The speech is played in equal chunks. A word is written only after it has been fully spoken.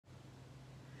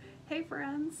Hey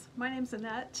friends, my name's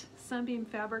Annette, Sunbeam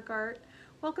Fabric Art.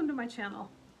 Welcome to my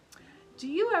channel. Do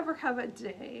you ever have a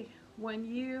day when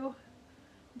you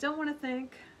don't want to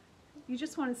think, you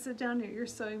just want to sit down at your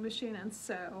sewing machine and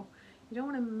sew? You don't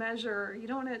want to measure, you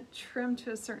don't want to trim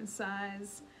to a certain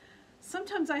size.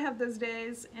 Sometimes I have those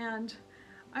days, and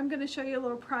I'm going to show you a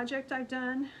little project I've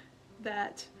done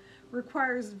that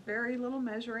requires very little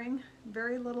measuring,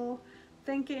 very little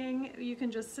thinking. You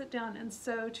can just sit down and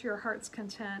sew to your heart's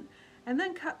content and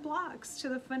then cut blocks to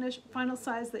the final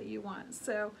size that you want.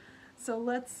 So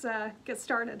let's get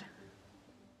started.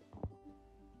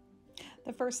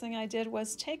 The first thing I did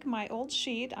was take my old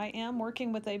sheet. I am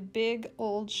working with a big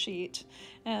old sheet,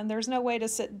 and there's no way to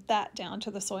sit that down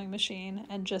to the sewing machine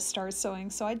and just start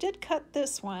sewing. So I did cut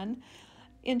this one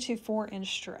into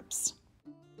 4-inch strips.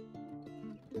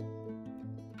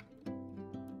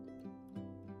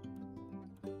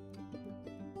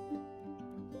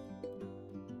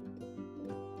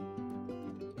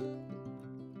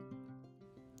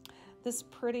 This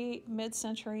pretty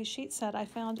mid-century sheet set I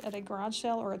found at a garage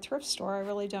sale or a thrift store, I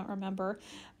really don't remember,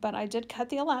 but I did cut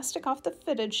the elastic off the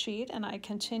fitted sheet and I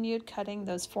continued cutting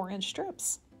those 4-inch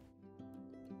strips.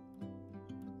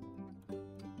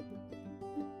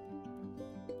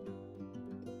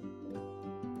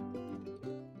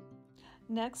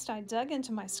 Next, I dug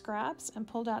into my scraps and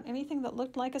pulled out anything that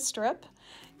looked like a strip,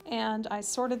 and I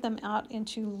sorted them out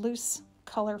into loose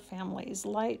color families: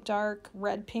 light, dark,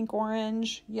 red, pink,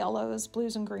 orange, yellows,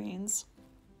 blues, and greens.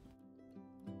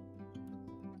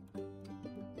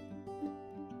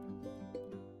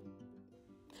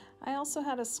 I also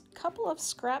had a couple of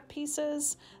scrap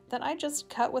pieces that I just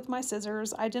cut with my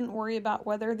scissors. I didn't worry about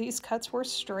whether these cuts were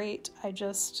straight. I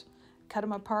just cut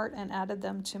them apart and added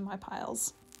them to my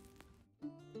piles.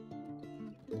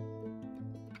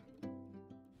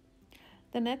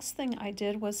 The next thing I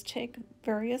did was take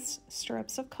various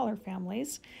strips of color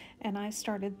families, and I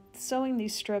started sewing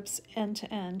these strips end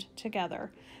to end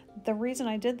together. The reason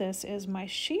I did this is my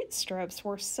sheet strips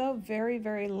were so very,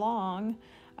 very long.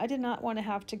 I did not want to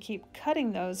have to keep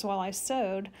cutting those while I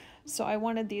sewed, so I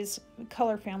wanted these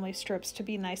color family strips to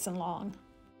be nice and long.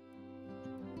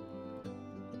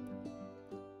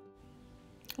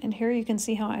 And here you can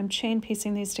see how I'm chain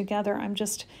piecing these together. I'm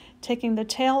just taking the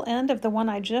tail end of the one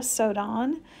I just sewed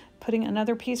on, putting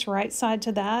another piece right side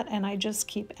to that, and I just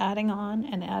keep adding on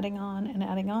and adding on and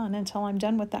adding on until I'm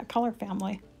done with that color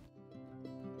family.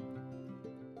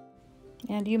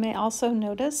 And you may also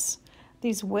notice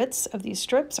these widths of these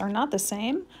strips are not the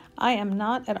same. I am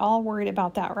not at all worried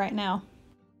about that right now.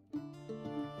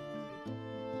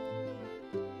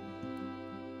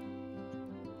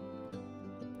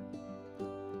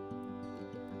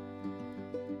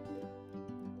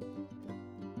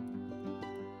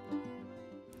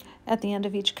 At the end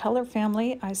of each color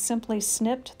family, I simply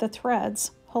snipped the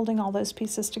threads holding all those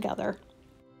pieces together.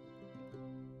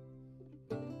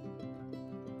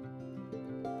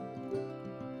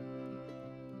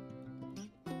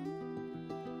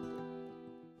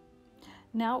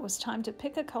 Now it was time to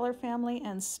pick a color family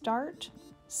and start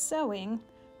sewing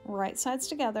right sides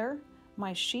together,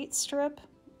 my sheet strip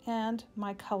and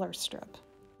my color strip.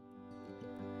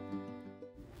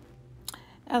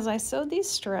 As I sewed these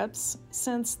strips,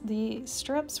 since the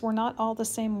strips were not all the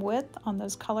same width on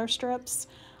those color strips,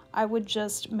 I would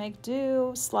just make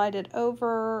do, slide it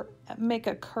over, make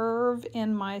a curve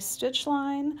in my stitch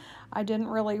line. I didn't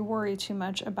really worry too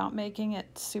much about making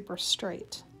it super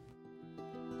straight.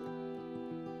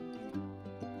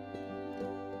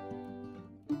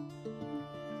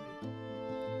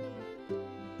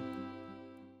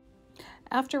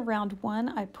 After round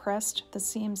 1, I pressed the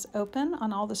seams open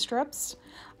on all the strips.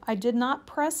 I did not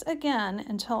press again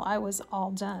until I was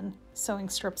all done sewing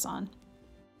strips on.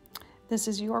 This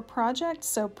is your project,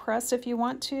 so press if you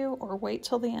want to, or wait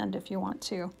till the end if you want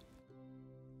to.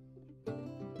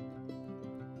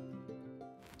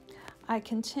 I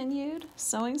continued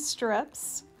sewing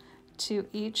strips to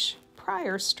each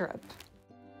prior strip.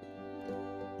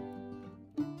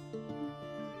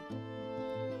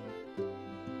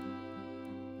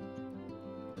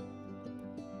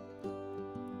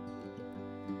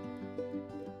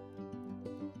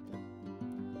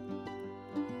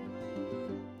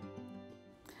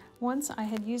 Once I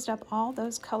had used up all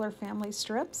those color family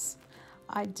strips,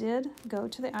 I did go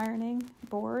to the ironing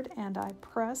board and I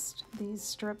pressed these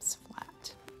strips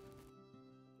flat.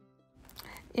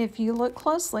 If you look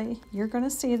closely, you're going to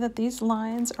see that these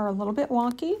lines are a little bit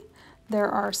wonky. There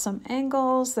are some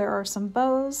angles, there are some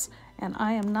bows, and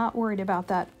I am not worried about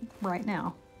that right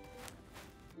now.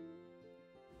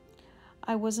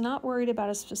 I was not worried about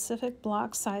a specific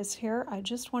block size here. I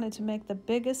just wanted to make the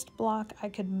biggest block I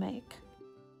could make.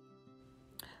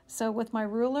 So with my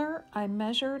ruler, I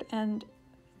measured, and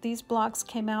these blocks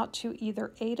came out to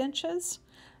either 8 inches,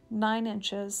 9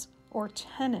 inches, or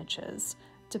 10 inches,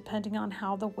 depending on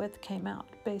how the width came out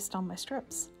based on my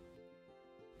strips.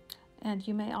 And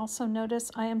you may also notice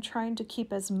I am trying to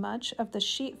keep as much of the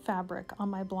sheet fabric on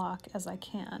my block as I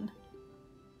can.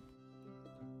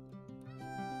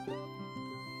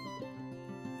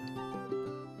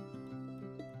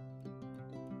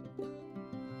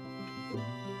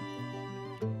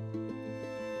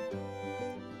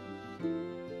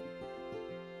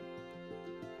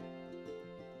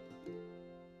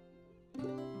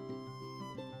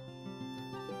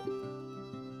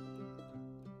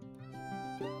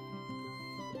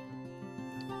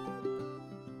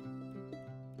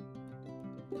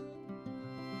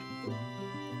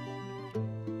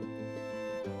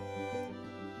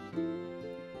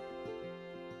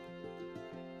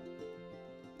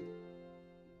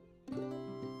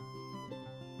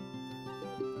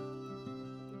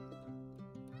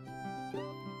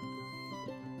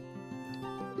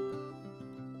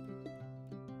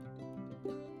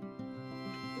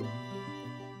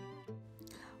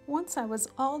 Once I was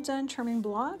all done trimming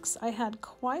blocks, I had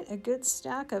quite a good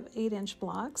stack of 8-inch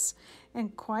blocks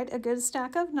and quite a good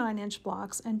stack of 9-inch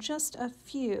blocks and just a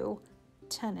few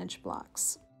 10-inch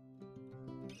blocks.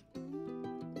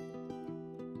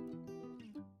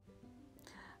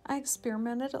 I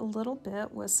experimented a little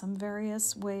bit with some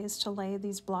various ways to lay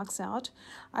these blocks out.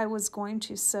 I was going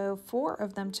to sew 4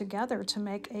 of them together to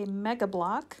make a mega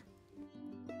block.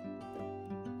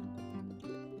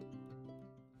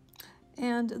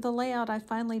 And the layout I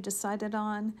finally decided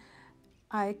on,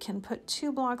 I can put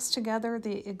 2 blocks together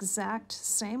the exact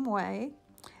same way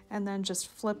and then just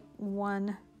flip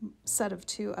one set of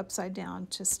 2 upside down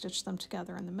to stitch them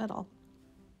together in the middle.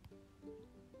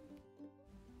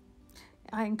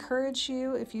 I encourage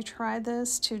you, if you try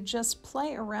this, to just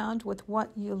play around with what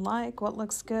you like, what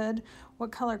looks good,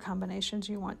 what color combinations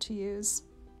you want to use.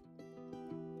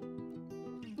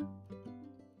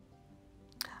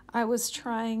 I was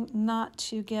trying not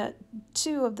to get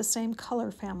 2 of the same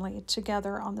color family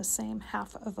together on the same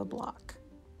half of a block.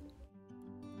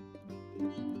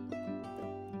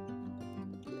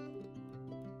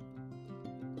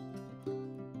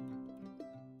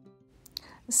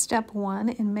 Step 1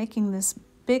 in making this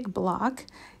big block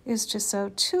is to sew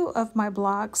 2 of my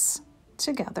blocks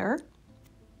together.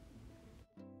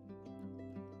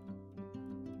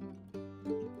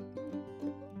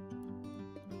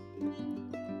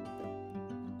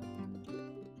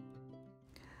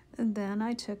 And then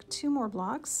I took 2 more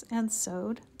blocks and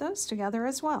sewed those together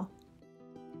as well.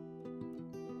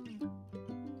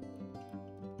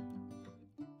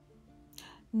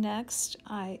 Next,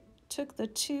 I took the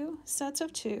 2 sets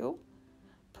of 2,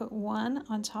 put one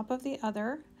on top of the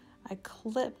other. I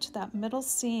clipped that middle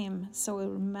seam so it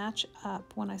would match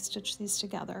up when I stitch these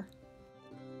together.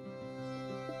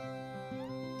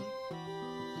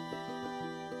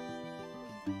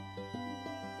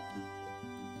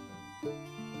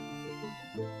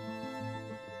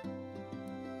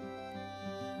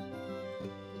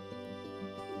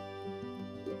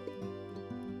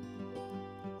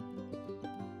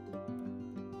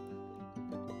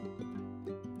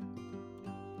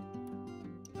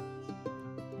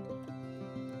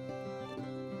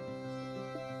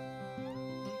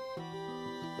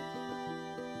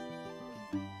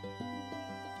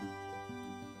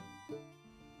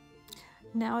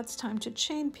 Now it's time to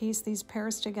chain piece these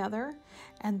pairs together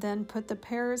and then put the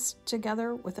pairs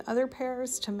together with other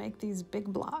pairs to make these big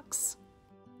blocks.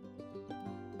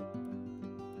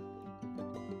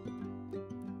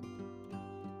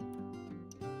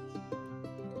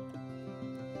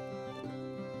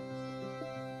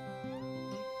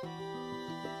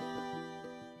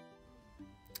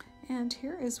 And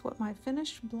here is what my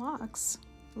finished blocks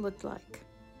looked like.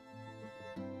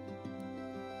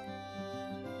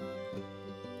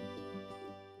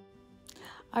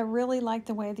 I really like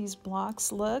the way these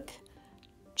blocks look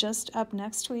just up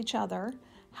next to each other.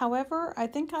 However, I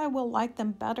think I will like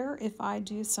them better if I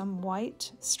do some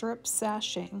white strip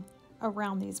sashing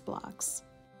around these blocks.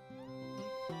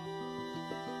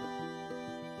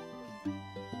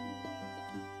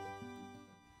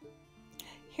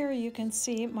 Here you can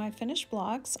see my finished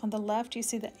blocks. On the left you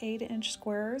see the 8-inch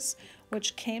squares,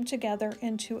 which came together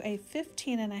into a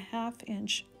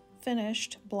 15.5-inch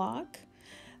finished block.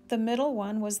 The middle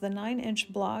one was the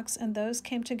 9-inch blocks, and those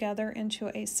came together into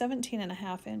a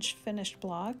 17.5-inch finished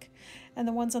block. And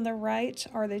the ones on the right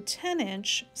are the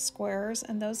 10-inch squares,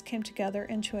 and those came together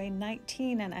into a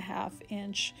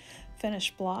 19.5-inch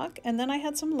finished block. And then I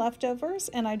had some leftovers,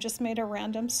 and I just made a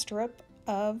random strip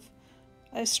of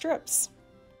strips.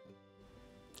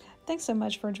 Thanks so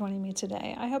much for joining me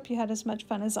today. I hope you had as much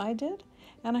fun as I did,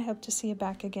 and I hope to see you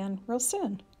back again real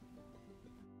soon.